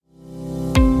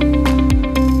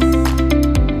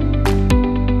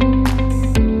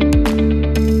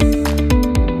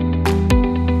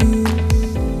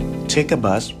Take a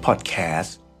Buzz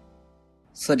Podcast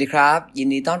สวัสดีครับยิน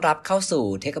ดีต้อนรับเข้าสู่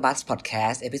Take a Buzz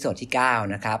Podcast เอพิโซดที่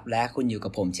9นะครับและคุณอยู่กั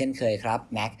บผมเช่นเคยครับ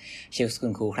แม็กชิลส์คุ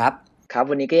ณครูครับครับ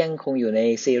วันนี้ก็ยังคงอยู่ใน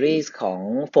ซีรีส์ของ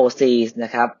 4C's น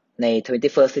ะครับใน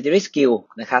 21st Century Skill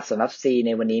นะครับสำหรับ C ใน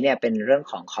วันนี้เนี่ยเป็นเรื่อง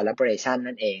ของ collaboration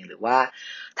นั่นเองหรือว่า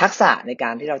ทักษะในกา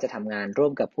รที่เราจะทำงานร่ว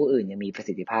มกับผู้อื่นอย่างมีประ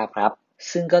สิทธิภาพครับ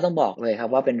ซึ่งก็ต้องบอกเลยครับ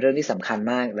ว่าเป็นเรื่องที่สำคัญ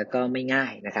มากและก็ไม่ง่า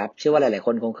ยนะครับเชื่อว่าหลายๆค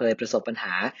นคงเคยประสบปัญห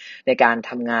าในการ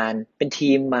ทำงานเป็น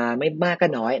ทีมมาไม่มากก็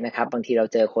น้อยนะครับบางทีเรา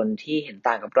เจอคนที่เห็น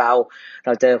ต่างกับเรา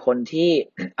เจอคนที่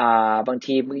บาง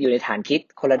ทีอยู่ในฐานคิด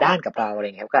คนละด้านกับเราอะไรเ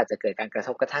งี้ยก็อาจจะเกิดการกระท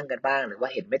บกระทั่งกันบ้างหรือว่า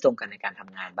เห็นไม่ตรงกันในการท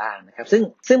ำงานบ้างนะครับ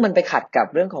ซึ่งมันไปขัดกับ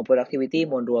เรื่องของ productivity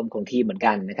มวลรวมของทีมเหมือน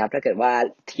กันนะครับถ้าเกิดว่า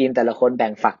ทีมแต่ละคนแบ่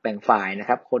งฝักแบ่งฝ่ายนะค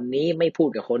รับคนนี้ไม่พูด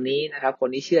กับคนนี้นะครับคน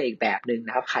นี้เชื่ออีกแบบนึงน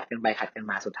ะครับขัดกันไปขัดกัน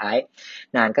มาสุดท้าย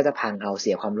งานก็จะพังเอาเ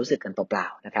สียความรู้สึกกันเปล่า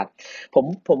ๆนะครับ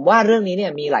ผมว่าเรื่องนี้เนี่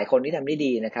ยมีหลายคนที่ทำได้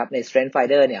ดีนะครับใน Strength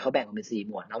Finder เนี่ยเขาแบ่งออกเป็น4ห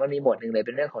มวดเนาะมันมีหมวดนึงเลยเ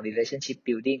ป็นเรื่องของ relationship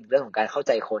building เรื่องของการเข้าใ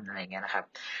จคนอะไรอย่างเงี้ยนะครับ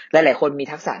หลายๆคนมี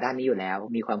ทักษะด้านนี้อยู่แล้ว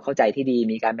มีความเข้าใจที่ดี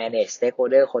มีการ manage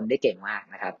stakeholder คนได้เก่งมาก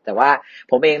นะครับแต่ว่า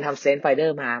ผมเองทำ Strength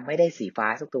Finder มาไม่ได้สีฟ้า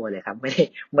สักตัวเลยครับไม่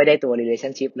ได้ตัว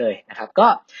relationship เลยนะครับก็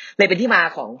เลยเป็นที่มา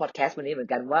ของ podcast วันนี้เหมือน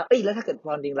กันว่าแล้วถ้าเกิดค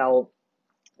วามจริงเรา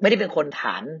ไม่ได้เป็นคนฐ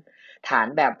าน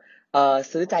แบบ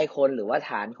ซื้อใจคนหรือว่า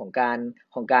ฐานของ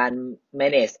การ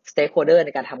manage stakeholder ใน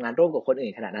การทำงานร่วมกับคนอื่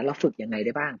นขนาดนั้นเราฝึกยังไงไ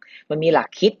ด้บ้างมันมีหลัก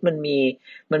คิดมัน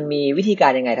มีวิธีกา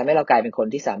รยังไงทำให้เรากลายเป็นคน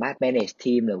ที่สามารถ manage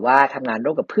ทีมหรือว่าทำงาน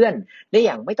ร่วมกับเพื่อนได้อ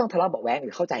ย่างไม่ต้องทะเลาะเบาะแว้งห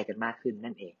รือเข้าใจกันมากขึ้น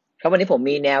นั่นเองครับวันนี้ผม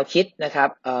มีแนวคิดนะครับ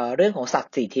เรื่องของสัต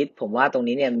ว์4ทิศผมว่าตรง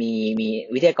นี้เนี่ยมี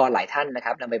วิทยากรหลายท่านนะค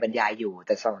รับนำไปบรรยายอยู่แ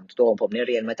ต่ส่วนตัวของผมเนี่ย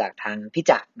เรียนมาจากทางพี่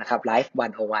จักรนะครับ Life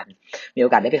 101มีโอ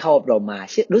กาสได้ไปเข้าอบรมมา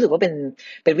รู้สึกว่าเ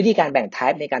ป็นวิธีการแบ่ง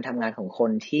type ในการทำงานของค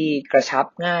นที่กระชับ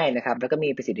ง่ายนะครับแล้วก็มี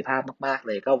ประสิทธิภาพมากๆเ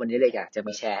ลยก็วันนี้เลยอยากจะม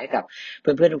าแชร์ให้กับเ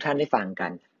พื่อนๆทุกท่านได้ฟังกั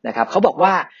นนะครับเขาบอกว่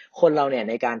าคนเราเนี่ย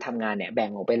ในการทำงานเนี่ยแบ่ง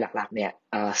ออกเป็นหลักๆเนี่ย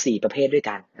4ประเภทด้วย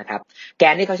กันนะครับแก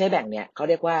นที่เขาใช้แบ่งเนี่ยเขา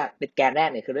เรียกว่าเป็นแกนแรก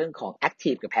เนี่ยคือเรื่องของ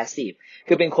active กับ passive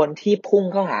คือเป็นคนที่พุ่ง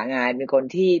เข้าหางานเป็นคน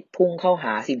ที่พุ่งเข้าห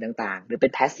าสิ่งต่างๆหรือเป็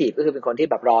น passive ก็คือเป็นคนที่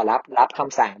แบบรอรับค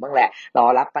ำสั่งบ้างแหละรอ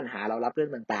รับปัญหารอรับเรื่อ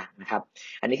งต่างๆนะครับ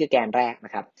อันนี้คือแกนแรกน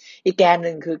ะครับอีกแกน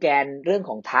นึงคือแกนเรื่อง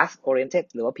ของ task oriented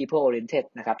หรือว่า people oriented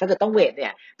นะครับถ้าเกิดต้องเวทเนี่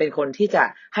ยเป็นคนที่จะ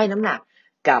ให้น้ำหนัก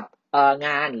กับง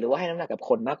านหรือว่าให้น้ำหนักกับ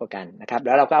คนมากกว่ากันนะครับแ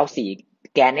ล้วเราก็เอา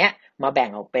4แกนเนี้ยมาแบ่ง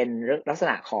ออกเป็นลักษ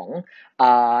ณะของ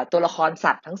ตัวละคร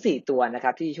สัตว์ทั้ง4ตัวนะค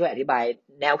รับที่ช่วยอธิบาย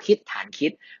แนวคิดฐานคิ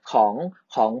ดข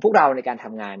องพวกเราในการท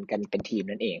ำงานกันเป็นทีม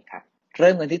นั่นเองครับเ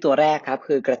ริ่มกันที่ตัวแรกครับ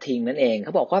คือกระทิงนั่นเองเข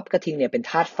าบอกว่ากระทิงเนี่ยเป็น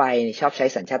ธาตุไฟชอบใช้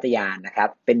สัญชาตญาณนะครับ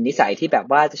เป็นนิสัยที่แบบ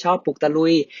ว่าจะชอบปลุกตะลุ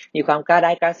ยมีความกล้าไ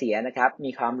ด้กล้าเสียนะครับ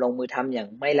มีความลงมือทำอย่าง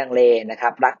ไม่ลังเลนะครั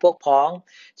บรักพวกพ้อง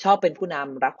ชอบเป็นผู้น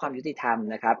ำรักความยุติธรรม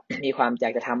นะครับมีความอยา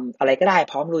กจะทำอะไรก็ได้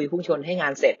พร้อมลุยพุ่งชนให้งา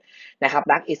นเสร็จนะครับ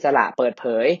รักอิสระเปิดเผ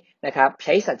ยนะครับใ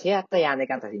ช้สัญชาตญาณใน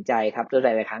การตัดสินใจครับโดยห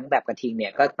ลายๆครั้งแบบกระทิงเนี่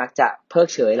ยก็มักจะเพิก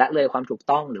เฉยละเลยความถูก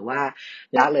ต้องหรือว่า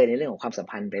ละเลยในเรื่องของความสัม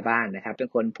พันธ์ไปบ้างนะครับเป็น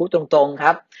คนพูดตรงๆค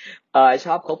รับช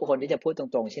อบคบกับคนที่จะพูดตร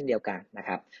งๆเช่นเดียวกันนะค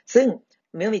รับซึ่ง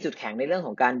เมื่อมีจุดแข็งในเรื่องข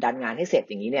องการดันงานให้เสร็จ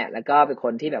อย่างนี้เนี่ยแล้วก็เป็นค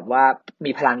นที่แบบว่า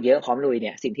มีพลังเยอะพร้อมลุยเ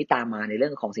นี่ยสิ่งที่ตามมาในเรื่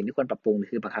องของสิ่งที่ควรปรับปรุง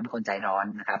คือบางครั้งเป็นคนใจร้อน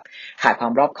นะครับขาดควา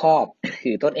มรอบคอบ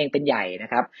ถือตนเองเป็นใหญ่นะ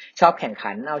ครับชอบแข่ง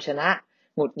ขันเอาชนะ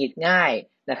หงุดหงิดง่าย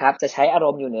นะครับจะใช้อาร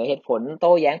มณ์อยู่เหนือเหตุผลโ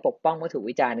ต้แย้งปกป้องเมื่อถูก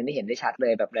วิจารณ์นี่เห็นได้ชัดเล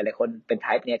ยแบบหลายๆคนเป็นไท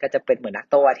ป์เนี้ยก็จะเป็นเหมือนนัก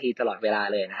โต้วาทีตลอดเวลา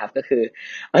เลยนะครับก็คือ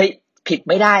ผิด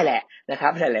ไม่ได้แหละนะครั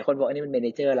บหลายๆคนบอกอันนี้มันเมเน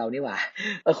เจอร์เรานี่หว่า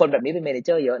คนแบบนี้เป็นเมเนเจ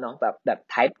อร์เยอะเนาะแบบ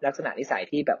ไทป์ลักษณะนิสัย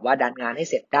ที่แบบว่าดันงานให้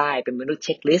เสร็จได้เป็นมนุษย์เ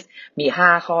ช็คลิสต์มี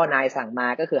5ข้อนายสั่งมา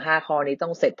ก็คือ5ข้อนี้ต้อ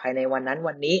งเสร็จภายในวันนั้น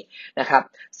วันนี้นะครับ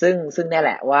ซึ่งแน่แห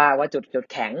ละว่าจุด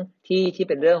แข็งที่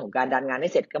เป็นเรื่องของการดันงานให้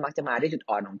เสร็จก็มักจะมาด้วยจุด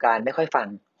อ่อนของการไม่ค่อยฟัง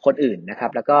คนอื่นนะครั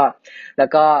บแล้ว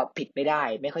ก็ผิดไม่ได้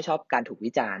ไม่ค่อยชอบการถูก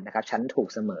วิจารณ์นะครับฉันถูก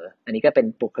เสมออันนี้ก็เป็น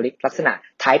บุคลิกลักษณะ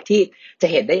type ที่จะ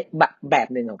เห็นได้แบบ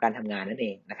หนึ่งของการทำงานนั่นเอ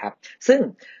งนะครับซึ่ง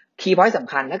key point ส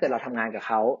ำคัญถ้าเกิดเราทำงานกับเ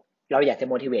ขาเราอยากจะ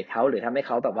motivate เขาหรือทำให้เ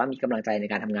ขาแบบว่ามีกำลังใจใน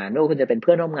การทำงานไม่ว่าคุณจะเป็นเ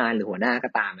พื่อนร่วมงานหรือหัวหน้าก็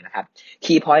ตามนะครับ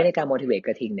key point ในการ motivate ก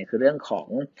ระทิงเนี่ยคือเรื่องของ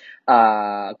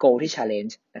goal ที่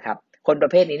challenge นะครับคนปร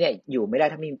ะเภทนี้เนี่ยอยู่ไม่ได้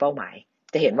ถ้าไม่มีเป้าหมาย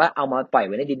จะเห็นว่าเอามาปล่อยไ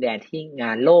ว้ในดินแดนที่ง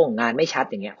านโล่งงานไม่ชัด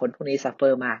อย่างเงี้ยคนพวกนี้ซัฟเฟอ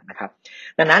ร์มากนะครับ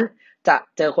ดังนั้นจะ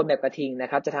เจอคนแบบกระทิงนะ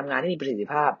ครับจะทำงานที่มีประสิทธิ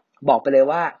ภาพบอกไปเลย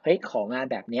ว่าของาน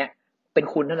แบบเนี้ยเป็น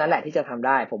คุณเท่านั้นแหละที่จะทำไ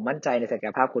ด้ผมมั่นใจในศัก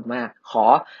ยภาพคุณมากขอ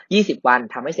20วัน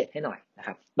ทำให้เสร็จให้หน่อยนะค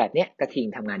รับแบบเนี้ยกระทิง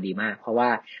ทำงานดีมากเพราะว่า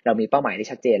เรามีเป้าหมายที่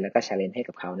ชัดเจนแล้วก็ challenge ให้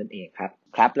กับเขานั่นเองครั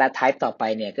บและ type ต่อไป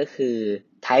เนี่ยก็คือ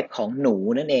type ของหนู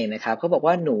นั่นเองนะครับเขาบอก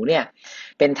ว่าหนูเนี่ย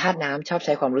เป็นธาตุน้ำชอบใ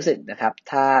ช้ความรู้สึกนะครับ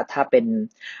ถ้าเป็น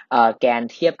แกน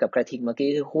เทียบกับกระทิงเมื่อกี้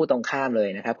คือคู่ตรงข้ามเลย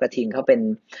นะครับกระทิงเขาเ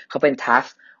ป็น task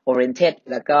oriented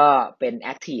แล้วก็เป็น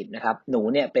active นะครับหนู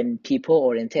เนี่ยเป็น people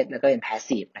oriented แล้วก็เป็น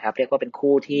passive นะครับเรียกว่าเป็น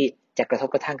คู่ที่จะกระทบ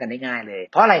กระทั่งกันได้ง่ายเลย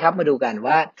เพราะอะไรครับมาดูกัน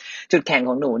ว่าจุดแข็ง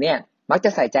ของหนูเนี่ยมักจะ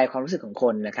ใส่ใจความรู้สึกของค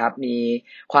นนะครับมี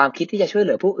ความคิดที่จะช่วยเห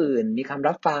ลือผู้อื่นมีคำ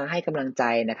รับฟังให้กำลังใจ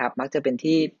นะครับมักจะเป็น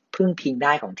ที่พึ่งพิงไ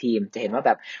ด้ของทีมจะเห็นว่าแ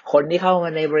บบคนที่เข้ามา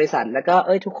ในบริษัทแล้วก็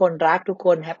ทุกคนรักทุกค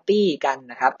นแฮปปี้กัน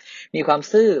นะครับมีความ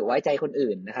ซื่อไว้ใจคน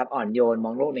อื่นนะครับอ่อนโยนม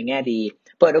องโลกในแง่ดี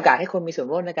เปิดโอกาสให้คนมีส่วน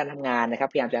ร่วมในการทำงานนะครับ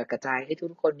พยายามจะกระจายให้ทุ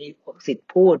กคนมีสิทธิ์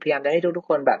พูดพยายามจะให้ทุก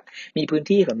คนแบบมีพื้น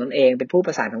ที่ของตนเองเป็นผู้ป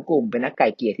ระสานของกลุ่มเป็นนักไก่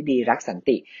เกลี่ยที่ดีรักสัน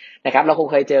ตินะครับเราคง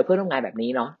เคยเจอเพื่อนร่วมงานแบบนี้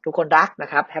เนาะทุกคนรักนะ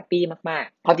ครับแฮปปี้มาก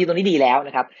ๆความจริงตรงนี้ดีแล้วน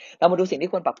ะครับเรามาดูสิ่งที่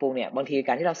ควรปรับปรุงเนี่ยบางทีก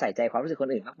ารที่เราใส่ใจความรู้สึกคน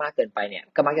อื่นมากๆเกินไปเนี่ย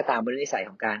ก็มักจะตามมาด้วยนิสัยข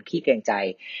องการขี้เกรงใจ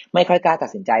ไม่ค่อยกล้าตัด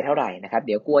สินใจเท่าไหร่นะครับเ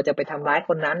ดี๋ยวกลัวจะไปทำร้ายค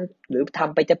นนั้นหรือท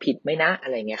ำไปจะผิดไหมนะอะ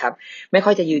ไรเงี้ยครับไม่ค่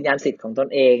อยจะยืนยันสิทธิ์ของตน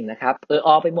เองนะครับ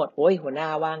ไปหมดโอ้ยหัวหน้า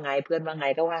ว่าไงเพื่อนว่าไง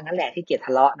ก็ว่างั้นแหละที่เกียจท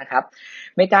ะเลาะนะครับ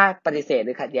ไม่กล้าปฏิเสธห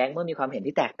รือขัดแย้งเมื่อมีความเห็น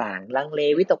ที่แตกต่างลังเล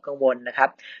วิตกกังวลนะครับ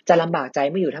จะลำบากใจ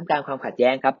เมื่ออยู่ท่ามกลางความขัดแย้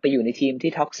งครับไปอยู่ในทีม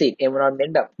ที่ท็อกซิกเอนไวรอนเมน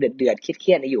ต์แบบเดือดๆเค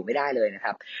รียดๆอยู่ไม่ได้เลยนะค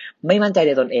รับไม่มั่นใจใ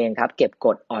นตนเองครับเก็บก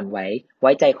ดอ่อนไหวไ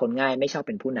ว้ใจคนง่ายไม่ชอบเ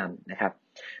ป็นผู้นำนะครับ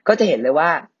ก็จะเห็นเลยว่า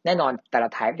แน่นอนแต่ละ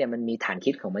type เนี่ยมันมีฐาน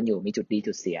คิดของมันอยู่มีจุดดี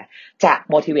จุดเสียจะ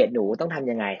motivate หนูต้องทำ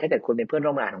ยังไงถ้าเกิดคุณเป็นเพื่อน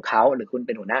ร่วมงานของเขาหรือคุณเ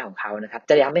ป็นหัวหน้าของเขานะครับ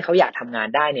จะทำให้เขาอยากทำงาน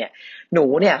ได้เนี่ยหนู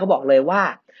เนี่ยเขาบอกเลยว่า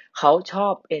เขาชอ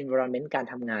บ environment การ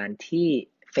ทำงานที่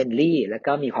เฟรนลี่แล้ว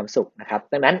ก็มีความสุขนะครับ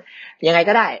ดังนั้นยังไง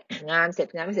ก็ได้งานเสร็จ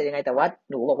งานไม่เสร็จยังไงแต่ว่า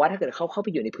หนูบอกว่าถ้าเกิดเขาเข้าไป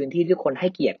อยู่ในพื้นที่ที่ทุกคนให้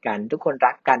เกียรติกันทุกคน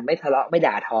รักกันไม่ทะเลาะไม่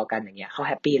ด่าทอกันอย่างเงี้ยเขา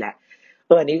แฮปปี้แล้ว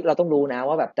อันนี้เราต้องรู้นะ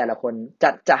ว่าแบบแต่ละคน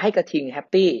จะให้กระทิงแฮป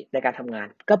ปี้ในการทำงาน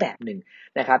ก็แบบหนึ่ง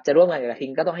นะครับจะร่วมงานกับกระทิ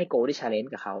งก็ต้องให้โกลที่ challenge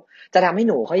กับเขาจะทำให้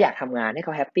หนูเขาอยากทำงานให้เข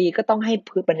าแฮปปี้ก็ต้องให้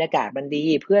บรรยากาศมันดี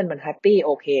เพื่อนมันแฮปปี้โ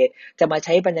อเคจะมาใ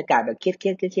ช้บรรยากาศแบบเครี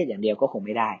ยดอย่างเดียวก็คงไ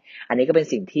ม่ได้อันนี้ก็เป็น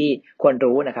สิ่งที่ควร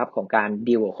รู้นะครับของการ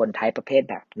ดีลกับคนไทป์ประเภท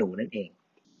แบบหนูนั่นเอง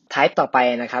type ต่อไป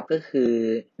นะครับก็คือ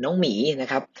น้องหมีนะ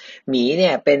ครับหมีเนี่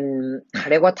ยเป็น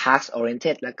เรียกว่า task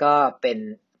oriented แล้วก็เป็น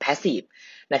passive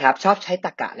นะครับชอบใช้ต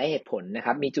รรกะและเหตุผลนะค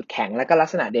รับมีจุดแข็งและก็ลัก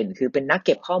ษณะเด่นคือเป็นนักเ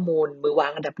ก็บข้อมูลมือวา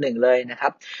งอันดับหนึ่งเลยนะครั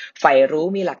บใฝ่รู้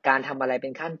มีหลักการทำอะไรเป็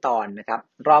นขั้นตอนนะครับ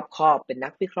รอบคอบเป็นนั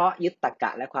กวิเคราะห์ยึดตรรก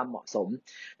ะและความเหมาะสม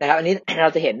นะครับอันนี้ เรา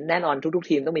จะเห็นแน่นอนทุก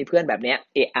ทีมต้องมีเพื่อนแบบนี้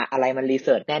อะไรมันรีเ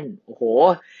สิร์ชแน่นโอ้โห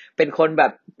เป็นคนแบ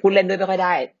บพูดเล่นด้วยไม่ค่อยไ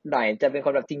ด้หน่อยจะเป็นค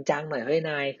นแบบจริงจังหน่อยเฮ้ย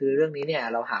นายคือเรื่องนี้เนี่ย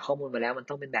เราหาข้อมูลมาแล้วมัน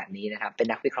ต้องเป็นแบบนี้นะครับเป็น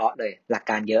นักวิเคราะห์เลยหลัก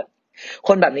การเยอะค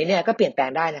นแบบนี้เนี่ยก็เปลี่ยนแปลง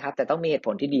ได้นะครับแต่ต้องมีเหตุผ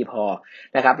ลที่ดีพอ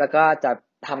นะครับแล้วก็จะ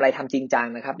ทำอะไรทำจริงจัง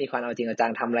นะครับมีความเอาจริงเอาจั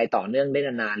งทำอะไรต่อเนื่องได้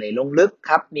นานๆเลยลงลึก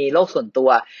ครับมีโลกส่วนตัว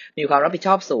มีความรับผิดช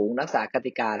อบสูงรักษาก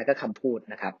ติกาและก็คำพูด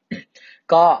นะครับ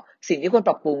ก็สิ่งที่ควร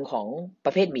ปรับปรุงของป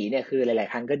ระเภทหมีเนี่ยคือหลาย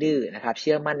ๆครั้งก็ดื้อนะครับเ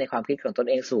ชื่อมั่นในความคิดของตน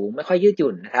เองสูงไม่ค่อยยืดห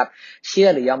ยุ่นนะครับเชื่อ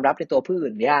หรือยอมรับในตัวผู้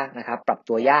อื่นยากนะครับปรับ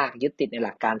ตัวยากยึดติดในห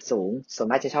ลักการสูงส่วน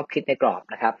มากจะชอบคิดในกรอบ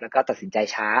นะครับแล้วก็ตัดสินใจ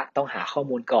ช้าต้องหาข้อ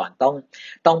มูลก่อน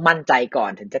ต้องมั่นใจก่อ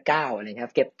นถึงจะก้าวอะไรครั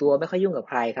บเก็บตัวไม่ค่อยยุ่งกับ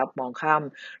ใครครับมองข้าม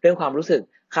เรื่องความรู้สึก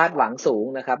คาดหวังสูง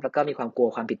นะครับแล้วก็มีความกลัว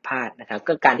ความผิดพลาดนะครับ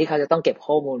ก็การที่เขาจะต้องเก็บ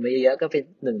ข้อมูลไว้เยอะๆก็เป็น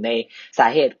หนึ่งในสา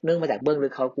เหตุเนื่องมาจากเบื้องลึ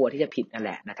กเขากลัวที่จะผิดนั่นแห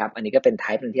ละนะครับอันนี้ก็เป็น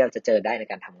type นึงที่เราจะเจอได้ใน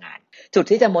การทำงานจุด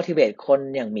ที่จะ motivate คน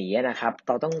อย่างหมีนะครับเ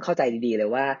ราต้องเข้าใจดีๆเลย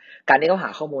ว่าการที่เขาหา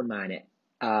ข้อมูลมาเนี่ย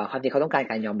ความจริงเขาต้องการ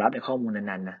การยอมรับในข้อมูล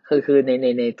นั้นๆนะคือ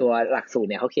ในตัวหลักสูตร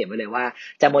เนี่ยเขาเขียนไว้เลยว่า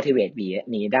จะ motivate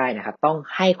หมีได้นะครับต้อง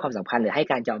ให้ความสำคัญหรือให้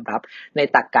การยอมรับใน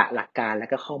ตรรกะหลักการและ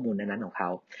ก็ข้อมูลนั้นๆของเขา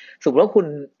สมมติว่า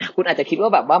คุณอาจจะคิดว่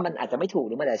าแบบว่ามันอาจจะไม่ถูกห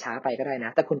รือมันอาจจะช้าไปก็ได้น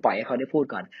ะแต่คุณปล่อยให้เขาได้พูด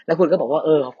ก่อนแล้วคุณก็บอกว่า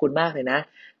ขอบคุณมากเลยนะ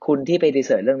คุณที่ไปรีเ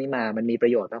สิร์ชเรื่องนี้มามันมีปร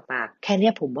ะโยชน์มากๆแค่นี้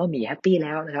ผมว่าหมีแฮปปี้แ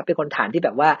ล้วนะครับเป็นคนฐานที่แบ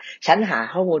บว่าฉันหา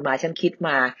ข้อมูลมาฉันคิดม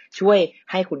าช่วย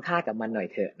ให้คุณค่ากับมันหน่อย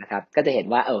เถอะนะครับก็จะเห็น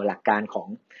ว่าหลักการข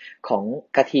อง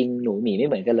กระทิงหนูหมีไม่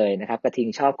เหมือนกันเลยนะครับกระทิง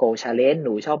ชอบโกลชาเลนจ์ห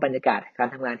นูชอบบรรยากาศการ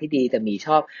ทำงานที่ดีแต่หมีช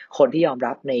อบคนที่ยอม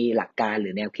รับในหลักการหรื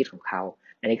อแนวคิดของเขา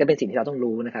อันนี้ก็เป็นสิ่งที่เราต้อง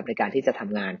รู้นะครับในการที่จะท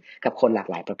ำงานกับคนหลาก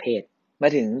หลายประเภทมา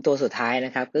ถึงตัวสุดท้ายน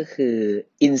ะครับก็คือ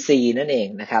อินซีนั่นเอง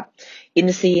นะครับอิน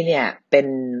ซีเนี่ยเป็น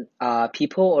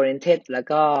people oriented แล้ว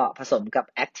ก็ผสมกับ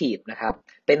active นะครับ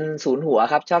เป็นศูนย์หัว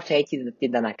ครับชอบใช้จิ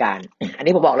นตนาการ อัน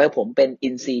นี้ผมบอกเลยผมเป็นอิ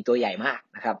นซีตัวใหญ่มาก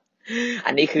นะครับ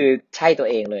อันนี้คือใช่ตัว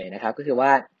เองเลยนะครับก็คือว่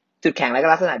าจุดแข็งและ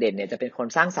ลักษณะเด่นเนี่ยจะเป็นคน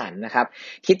สร้างสรรค์นะครับ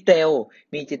คิดเร็ว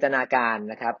มีจินตนาการ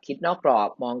นะครับคิดนอกกรอบ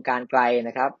มองการไกลน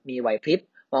ะครับมีไหวพริบ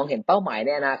มองเห็นเป้าหมายใน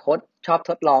อนาคตชอบ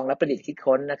ทดลองและประดิษฐ์คิด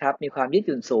ค้นนะครับมีความยืดห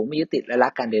ยุ่นสูงไม่ยึดติดและรั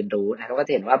กการเรียนรู้นะครับก็จ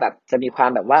ะเห็นว่าแบบจะมีความ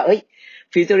แบบว่า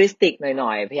ฟิวเจอริสติกหน่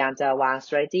อยๆพยายามจะวาง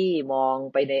strategy มอง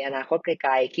ไปในอนาคตไก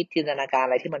ลๆคิดจินตนาการอ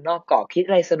ะไรที่มันนอกกรอบคิด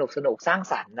อะไรสนุกๆสร้าง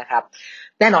สรรค์นะครับ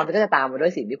แน่นอนมันก็จะตามมาด้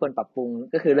วยสิ่งที่ควรปรับปรุง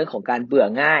ก็คือเรื่องของการเบื่อ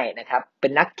ง่ายนะครับเป็น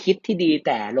นักคิดที่ดีแ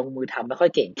ต่ลงมือทำไม่ค่อย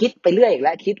เก่งคิดไปเรื่อยอีก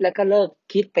แล้วคิดแล้วก็เลิ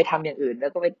กคิดไปทำอย่างอื่นแล้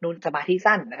วก็ไปนู่นสมาธิ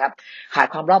สั้นนะครับขา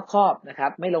ดความรอบคอบนะค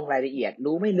รับไม่ลงรายละเอียด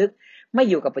รู้ไม่ลึกไม่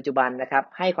อยู่กับปัจจุบันนะครั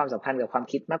บให้ความสำคัญกับความ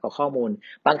คิดมากกว่าข้อมูล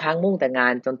บางครั้งมุ่งแต่ง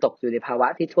านจนตกอยู่ในภา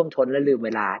วะที่ท่วมท้นและลืม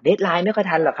เวลาเดดไลน์ไม่ค่อย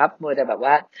ทันหรอกครับมัวแต่แบบ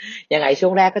ว่ายังไงช่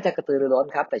วงแรกก็จะกระตือรือร้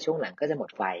นครับแต่ช่วงหลังก็จะหม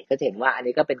ดไฟก็จะเห็นว่าอั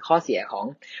นนี้ก็เป็นข้อเสียข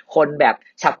องคนแบ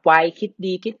บฉับไวคิ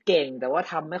ดดีคิดเก่งแต่ว่า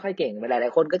ทำไม่ค่อยเก่งหลา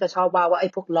ยๆคนก็จะชอบว่า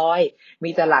ไอ้พวกลอ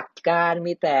ยมีแต่หลักกา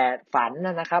รมีแต่ฝั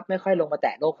นนะครับไม่ค่อยลงมาแต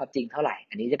ะโลกความจริงเท่าไหร่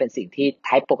อันนี้จะเป็นสิ่งที่ไ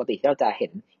ทป์ปกติที่เราจะเห็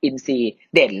นอินซี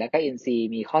เด่นแล้วก็อิ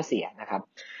นซีมีข้อเสียนะครับ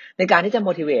ในการที่จะ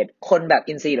motivate คนแบ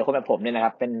บอินซีหรือคนแบบผมเนี่ยนะ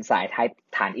ครับเป็นสายไ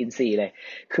ทป์ฐานอินซีเลย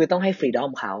คือต้องให้ฟรีด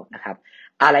อมเขานะครั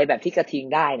บอะไรแบบที่กระทิ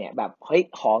งได้เนี่ยแบบเฮ้ย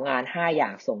ของาน5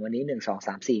อย่างส่งวันนี้1 2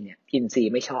 3 4เนี่ยอินซี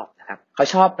ไม่ชอบนะครับเข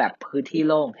าชอบแบบพื้นที่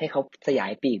โล่งให้เขาสย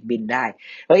ายปีกบิน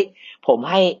ได้เฮ้ยผ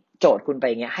มให้โจทย์คุณ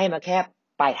ไปเงี้ยให้มา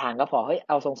แค่ปลายทางก็พอเฮ้ย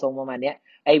เอาทรงๆประมาณเนี้ย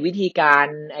ไอ้วิธีก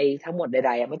ารไอ้ทั้งหมด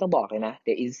ใดๆไม่ต้องบอกเลยนะ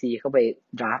เดี๋ยวอินซีเข้าไ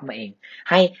ปดราฟมาเอง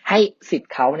ให้สิท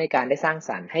ธิ์เขาในการได้สร้า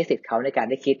งสรรค์ให้สิทธิ์เขาในกา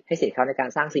รได้คิดให้สิทธิ์เขาในก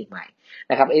ารสร้างสิ่งใ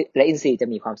หม่นะครับและอินซีจ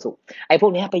ะมีความสุขไอ้พ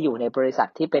วกนี้ไปอยู่ในบริษั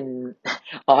ทที่เป็น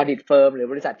ออดิตเฟิร์มหรื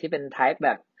อบริษัทที่เป็นไทป์แบ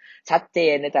บชัดเจ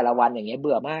นในแต่ละวันอย่างเงี้ยเ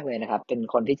บื่อมากเลยนะครับเป็น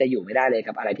คนที่จะอยู่ไม่ได้เลย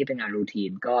กับอะไรที่เป็นงา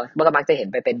นรูทีนก็มักจะเห็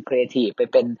นไปเป็นครีเอทีฟไ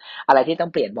ปเป็นอะไรที่ต้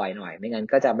องเปลี่ยนบ่อยหน่อยไม่งั้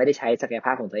นก็จะไม่ได้ใช้ศักย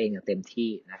ภาพของตัวเองอย่างเต็มที่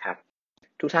นะครับ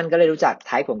ทุกท่านก็ได้รู้จัก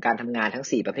ไทป์ของการทำงานทั้ง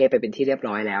4ประเภทไปเป็นที่เรียบ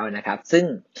ร้อยแล้วนะครับ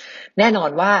ซึ่งแน่น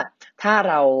อนว่าถ้า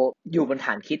เราอยู่บนฐ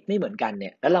านคิดไม่เหมือนกันเ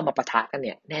นี่ยแล้วเรามาปะทะกัน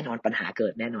เนี่ยแน่นอนปัญหา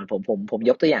เกิดแน่นอนผม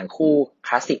ยกตัวอย่างคู่ค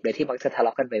ลาสสิกเลยที่มักจะทะเ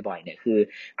ลาะกันบ่อยๆเนี่ยคือก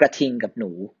ระทิงกับ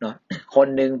หนูเนาะค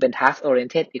นนึงเป็น task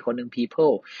oriented อีกคนนึง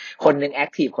people คนนึง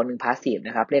active คนนึง passive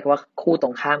นะครับเรียกว่าคู่ต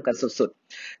รงข้ามกันสุด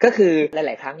ๆก็คือ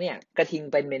หลายๆครั้งเนี่ยกระทิ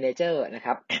งเป็น manager นะ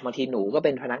ครับบางทีหนูก็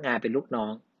เป็นพนักงานเป็นลูกน้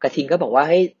องกระทิงก็บอกว่า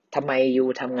เฮ้ยทำไม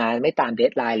ยูทำงานไม่ตามเ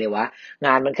ดดไลน์เลยวะง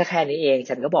านมันแค่นี้เอง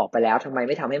ฉันก็บอกไปแล้วทำไม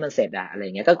ไม่ทำให้มันเสร็จอะอะ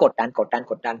ไรเงี้ยก็กดดัน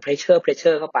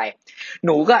pressure เข้าไป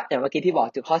หนูก็อย่างเมื่อกี้ที่บ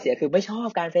อกจุดข้อเสียคือไม่ชอ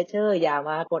บการ pressure อย่า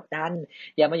มากดดั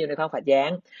นอย่ามาอยู่ในความขัด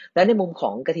แย้งแล้วในมุมข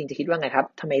องกระทิงจะคิดว่าไง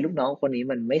ครับทำไมลูกน้องคนนี้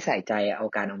มันไม่ใส่ใจเอา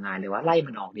การเอางานเลยวะ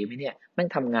ไล่มันออกดีไหมเนี่ยมัน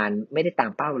ทำงานไม่ได้ต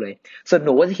ามเป้าเลยส่วนห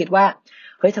นูก็จะคิดว่า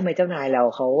เฮ้ยทำไมเจ้านายเ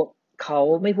ราเข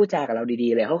าไม่พูดจากับเร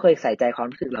าดีๆเลยเขาเคยใส่ใจความ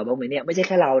รู้สึกเราบ้างไหมเนี่ยไม่ใช่แ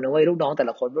ค่เรานะเว้ยลูกน้อง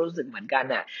แต่ละคนรู้สึกเหมือนกัน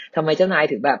น่ะทำไมเจ้านาย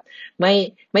ถึงแบบ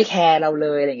ไม่แคร์เราเล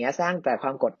ยอะไรเงี้ยสร้างแต่คว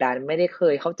ามกดดันไม่ได้เ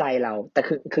คยเข้าใจเราแต่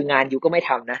คืองานยูก็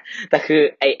ไม่ทำนะแต่คื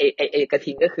อไอกระ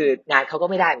ทิงก็คืองานเขาก็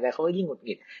ไม่ได้เหมือนกันเขาก็ยิ่งหงุด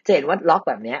หงิดจะเห็นว่าล็อ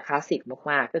กแบบนี้คลาสสิก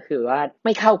มากๆก็คือว่า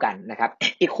ไม่เข้ากันนะครับ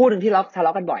อีกคู่นึงที่ทะเล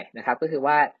าะกันบ่อยนะครับก็คือ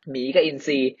ว่าหมีกับอิน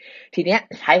ซีทีเนี้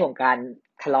ยใช้ของการ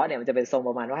ทะเลาะเนี่ยมันจะเป็นทร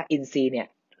งประมาณว่าอินซีเนี่ย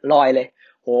ลอยเลย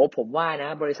โหผมว่าน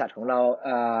ะบริษัทของเร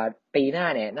าปีหน้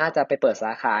าเนี่ยน่าจะไปเปิดส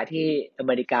าขาที่อเ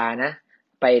มริกาน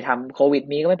ะไปทำโควิด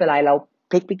มีก็ไม่เป็นไรเรา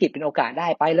พลิกวิกฤตเป็นโอกาส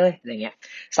ได้ไปเลยอะไรเงี้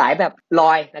ยสายแบบล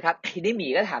อยนะครับทีนี้ห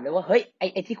มีก็ถามเลยว่าเฮ้ยไ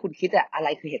อ้ที่คุณคิดอะอะไ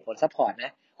รคือเหตุผลซัพพอร์ต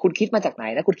นะคุณคิดมาจากไ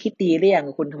หนนะคุณคิดดีหรือยั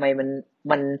งคุณทำไม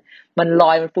มันล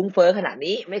อยมันฟุ้งเฟ้อขนา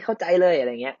ดนี้ไม่เข้าใจเลยอะ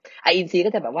ไรเงี้ยไออินซีก็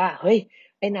จะแบบว่าเฮ้ย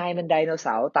ไอ้นายมันไดโนเ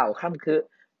สาร์เต่าค่ำคือ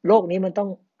โลกนี้มันต้อ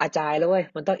งอาจายแล้วเว้ย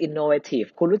มันต้อง innovative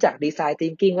คุณรู้จัก design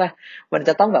thinking ว่ามัน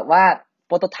จะต้องแบบว่า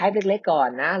โปรโตไทป์เล็กๆก่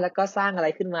อนนะแล้วก็สร้างอะไ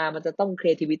รขึ้นมามันจะต้อง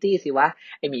creativity สิวะ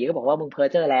ไอหมีก็บอกว่ามึงเพ้อ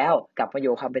เจ้อแล้วกลับมาอยู่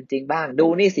ความเป็นจริงบ้าง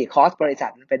ดูนี่สิคอส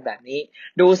บริษัทมันเป็นแบบ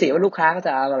นี้ดูสิว่าลูกค้าเขาจ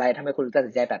ะเอาอะไรทำไมคุณตัด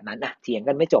สินใจแบบนั้นเถีย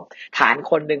งกันไม่จบฐาน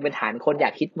คนนึงเป็นฐานคนอย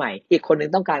ากคิดใหม่อีกคนนึ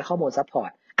งต้องการข้อมูลซัพพ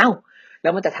อร์ต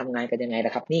แล้วมันจะทำงานกันยังไงล่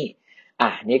ะครั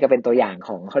บนี่ก็เป็นตัวอย่าง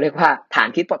ของเขาเรียกว่า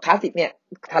ฐานคิดคลาสสิกเนี่ย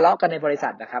ทะเลาะกันในบริษั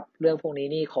ทนะครับเรื่องพวก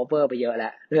นี้นี่ cover ไปเยอะ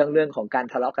แล้วเรื่องของการ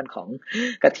ทะเลาะกันของ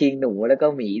กระทิงหนูแล้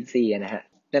วก็หมีอินทรีนะฮะ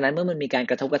ดังนั้นเมื่อมันมีการ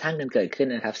กระทบกระทั่งกันเกิดขึ้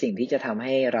นนะครับสิ่งที่จะทำ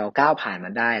ให้เราก้าวผ่าน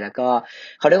มันได้แล้วก็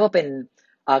เขาเรียกว่าเป็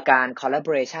นการ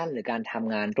collaboration หรือการท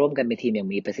ำงานร่วมกันเป็นทีมอย่า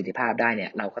งมีประสิทธิภาพได้เ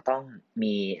นี่ยเราก็ต้อ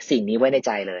งมีสิ่งนี้ไว้ในใ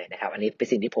จเลยนะครับอันนี้เป็น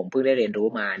สิ่งที่ผมเพิ่งได้เรียน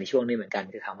รู้มาในช่วงนี้เหมือนกั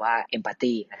นคือคำว่า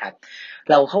empathy นะครับ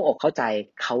เราเข้าอกเข้าใ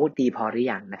จเขาดีพอหรือ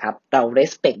ยังนะครับเรา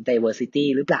respect diversity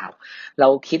หรือเปล่าเ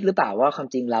ราคิดหรือเปล่าว่าควา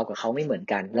มจริงเรากับเขาไม่เหมือ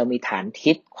นกันเรามีฐาน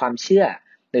คิดความเชื่อ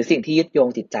หรือสิ่งที่ยึดโย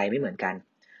งจิตใจไม่เหมือนกัน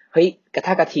เฮ้ยถ้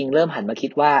ากระทิงเริ่มหันม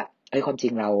าคิดว่าความจริ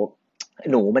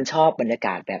งหนูมันชอบบรรยาก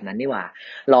าศแบบนั้นนี่หว่า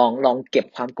ลองเก็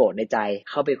บความโกรธในใ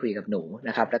จเข้าไปคุยกับหนู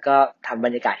นะครับแล้วก็ทำบร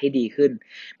รยากาศให้ดีขึ้น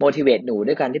motivate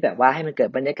หนูด้วยกันที่แบบว่าให้มันเกิ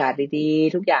ดบรรยากาศดีๆ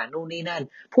ทุกอย่างนู่นนี่นั่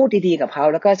นพูดดีๆกับเข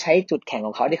าแล้วก็ใช้จุดแข็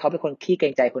งของเขาที่เขาเป็นคนขี้เก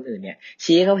รงใจคนอื่นเนี่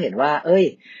ยชี้ให้เขาเห็นว่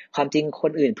าความจริงค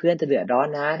นอื่นเพื่อนจะเดือดร้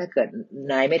อนนะถ้าเกิ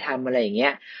ดนายไม่ทำอะไรอย่างเงี้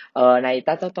ยนาย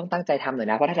ต้องตั้งใจทำหน่อ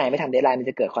ยนะเพราะถ้านายไม่ทำเดดไลน์มั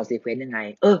นจะเกิด consequence ยังไ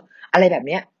งอะไรแบบ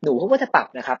เนี้ยหนูเขาก็จะป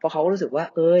รับนะครับเพราะเขารู้สึกว่า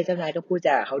เจ้านายก็พูด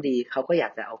จาเขาดีเขาก็อย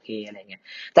ากจะโอเคอะไรเงี้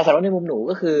ยแต่สำหรับในมุมหนู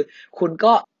ก็คือคุณ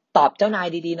ก็ ตอบเจ้านาย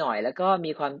ดีๆหน่อยแล้วก็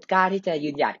มีความกล้าที่จะยื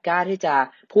นหยัดกล้าที่จะ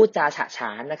พูดจาฉะฉ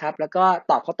านนะครับแล้วก็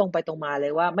ตอบเขาตรงไปตรงมาเล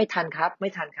ยว่าไม่ทันครับ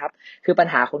คือปัญ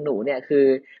หาของหนูเนี่ยคือ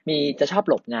จะชอบ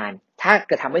หลบงานถ้าเ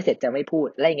กิดทำไม่เสร็จจะไม่พูด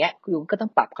อะไรอย่างเงี้ยคือก็ต้อ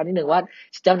งปรับเขานิดนึงว่า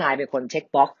เจ้านายเป็นคนเช็ค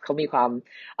บ็อกซ์เขามีความ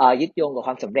ยึดโยงกับค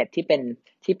วามสำเร็จที่เ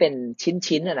ป็น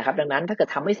ชิ้นๆนะครับดังนั้นถ้าเกิด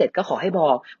ทำไม่เสร็จก็ขอให้บอ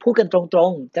กพูดกันตร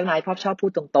งๆเจ้านายชอบพู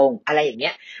ดตรงๆอะไรอย่างเงี้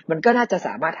ยมันก็น่าจะส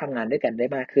ามารถทำงานด้วยกันได้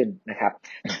มากขึ้นนะครับ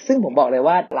ซึ่งผมบอกเลย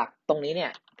ว่าหลักตรงนี้เนี่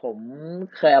ยผม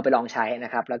เคยเอาไปลองใช้น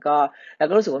ะครับแล้วก็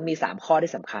รู้สึกว่ามี3ข้อ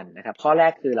ที่สำคัญนะครับข้อแร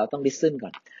กคือเราต้อง listen ก่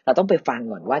อนเราต้องไปฟัง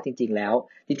ก่อนว่าจริงๆแล้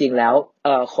ว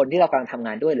คนที่เรากำลังทำง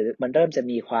านด้วยหรือมันเริ่มจะ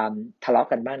มีความทะเลาะ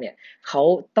กันบ้างเนี่ยเขา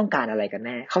ต้องการอะไรกันแ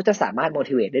น่เขาจะสามารถ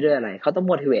motivate ได้ด้วยอะไรเขาต้อง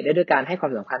motivate ได้ด้วยการให้ควา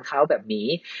มสำคัญเขาแบบนี้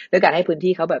ด้วยการให้พื้น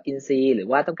ที่เขาแบบอินซีหรือ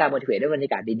ว่าต้องการ motivate ด้วยบรรย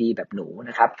ากาศดีๆแบบหนู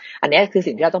นะครับอันนี้คือ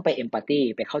สิ่งที่เราต้องไป empathy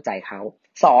ไปเข้าใจเขา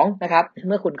2นะครับเ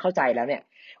มื่อคุณเข้าใจแล้วเนี่ย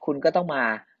คุณก็ต้องมา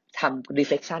ทำ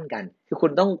reflection กันคือคุ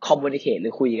ณต้อง communicate หรื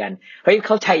อคุยกันเฮ้ยเ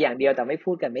ข้าใจอย่างเดียวแต่ไม่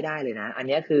พูดกันไม่ได้เลยนะอัน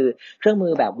นี้คือเครื่องมื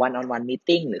อแบบ one on one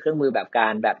meeting หรือเครื่องมือแบบกา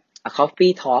รแบบ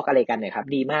coffee talk อะไรกันเนี่ยครับ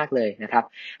ดีมากเลยนะครับ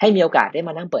ให้มีโอกาสได้ม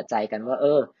านั่งเปิดใจกันว่า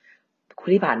คุณ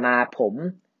ที่ผ่านมาผม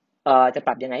จะป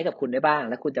รับยังไงให้กับคุณได้บ้าง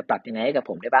และคุณจะปรับยังไงให้กับ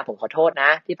ผมได้บ้างผมขอโทษน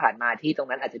ะที่ผ่านมาที่ตรง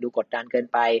นั้นอาจจะดูกดดันเกิน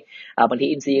ไปบางที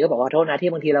อินซีก็บอกว่าขอโทษนะ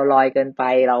ที่บางทีเราลอยเกินไป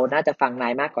เราน่าจะฟังนา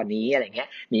ยมากกว่านี้อะไรเงี้ย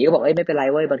หมีก็บอกไม่เป็นไร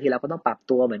เว้ยบางทีเราก็ต้องปรับ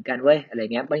ตัวเหมือนกันเว้ยอะไร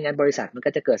เงี้ยไม่งั้นบริษัทมันก็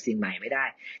จะเกิดสิ่งใหม่ไม่ได้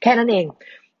แค่นั้นเอง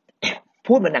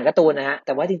พูดเหมือนหนังการ์ตูนนะฮะแ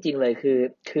ต่ว่าจริงๆเลย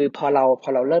คือพอเร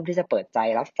าเริ่มที่จะเปิดใจ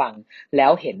รับฟังแล้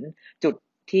วเห็นจุด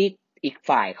ที่อีก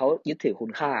ฝ่ายเขายึดถือคุ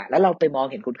ณค่าแล้วเราไปมอง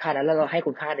เห็นคุณค่านั้นแล้วเราให้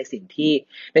คุณค่าในสิ่ง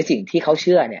ที่เขาเ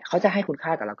ชื่อเนี่ยเขาจะให้คุณค่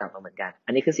ากับเรากลับมาเหมือนกันอั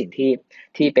นนี้คือสิ่ง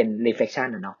ที่เป็น reflection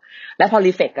นะเนาะและพอ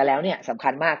reflect กันแล้วเนี่ยสำคั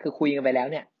ญมากคือคุยกันไปแล้ว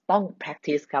เนี่ยต้อง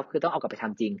practice ครับคือต้องเอากลับไปท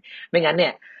ำจริงไม่งั้นเนี่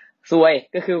ยซวย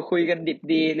ก็คือคุยกันดิบ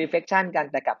ดี reflection กัน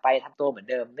แต่กลับไปทำตัวเหมือน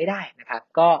เดิมไม่ได้นะครับ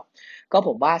ก็ผ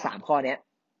มว่า3ข้อเนี้ย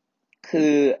คื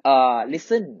อ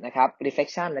listen นะครับ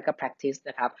reflection แล้วก็ practice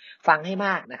นะครับฟังให้ม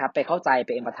ากนะครับไปเข้าใจไป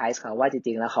empathize เขาว่าจ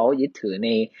ริงๆแล้วเขายึดถือใ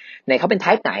นเขาเป็น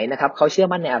type ไหนนะครับเขาเชื่อ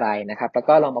มั่นในอะไรนะครับแล้ว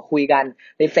ก็ลองมาคุยกัน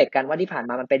reflect กันว่าที่ผ่าน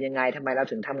มามันเป็นยังไงทำไมเรา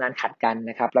ถึงทำงานขัดกัน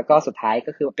นะครับแล้วก็สุดท้าย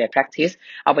ก็คือไป practice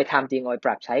เอาไปทำจริงเอาไปป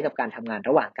รับใช้กับการทำงาน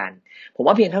ระหว่างกันผม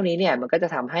ว่าเพียงเท่านี้เนี่ยมันก็จะ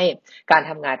ทำให้การ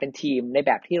ทำงานเป็นทีมในแ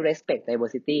บบที่ respect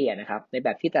diversity นะครับในแบ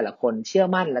บที่แต่ละคนเชื่อ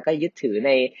มั่นแล้วก็ยึดถือใ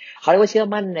นเขาเรียกว่าเชื่อ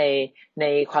มั่นใน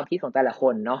ความคิดของแต่ละค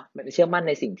นเนาะเชื่อมั่น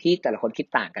ในสิ่งที่แต่ละคนคิด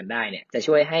ต่างกันได้เนี่ยจะ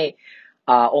ช่วยให้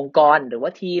องค์กรหรือว่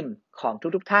าทีมของ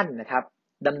ทุกๆท่านนะครับ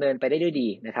ดำเนินไปได้ด้วยดี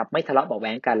นะครับไม่ทะเลาะเบาะแ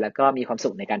ว้งกันแล้วก็มีความสุ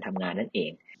ขในการทำงานนั่นเอ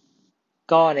ง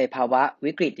ก็ในภาวะ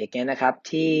วิกฤตอย่างเงี้ยนะครับ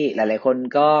ที่หลายๆคน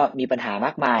ก็มีปัญหาม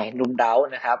ากมายรุมเร้า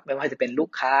นะครับไม่ว่าจะเป็นลูก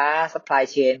ค้า supply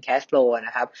chain cash flow น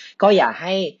ะครับก็อย่าใ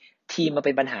ห้ทีมมาเ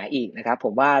ป็นปัญหาอีกนะครับผ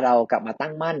มว่าเรากลับมาตั้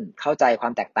งมั่นเข้าใจควา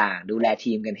มแตกต่างดูแล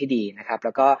ทีมกันให้ดีนะครับแ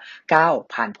ล้วก็ก้าว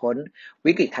ผ่านพ้น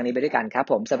วิกฤตครั้งนี้ไปด้วยกันครับ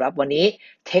ผมสำหรับวันนี้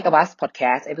Take a Bus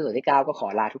Podcast เอพิโซดที่9ก็ขอ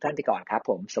ลาทุกท่านไปก่อนครับ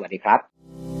ผมสวัสดีครับ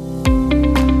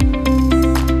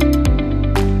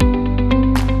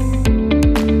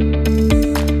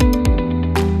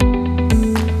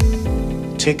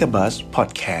Take a Bus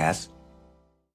Podcast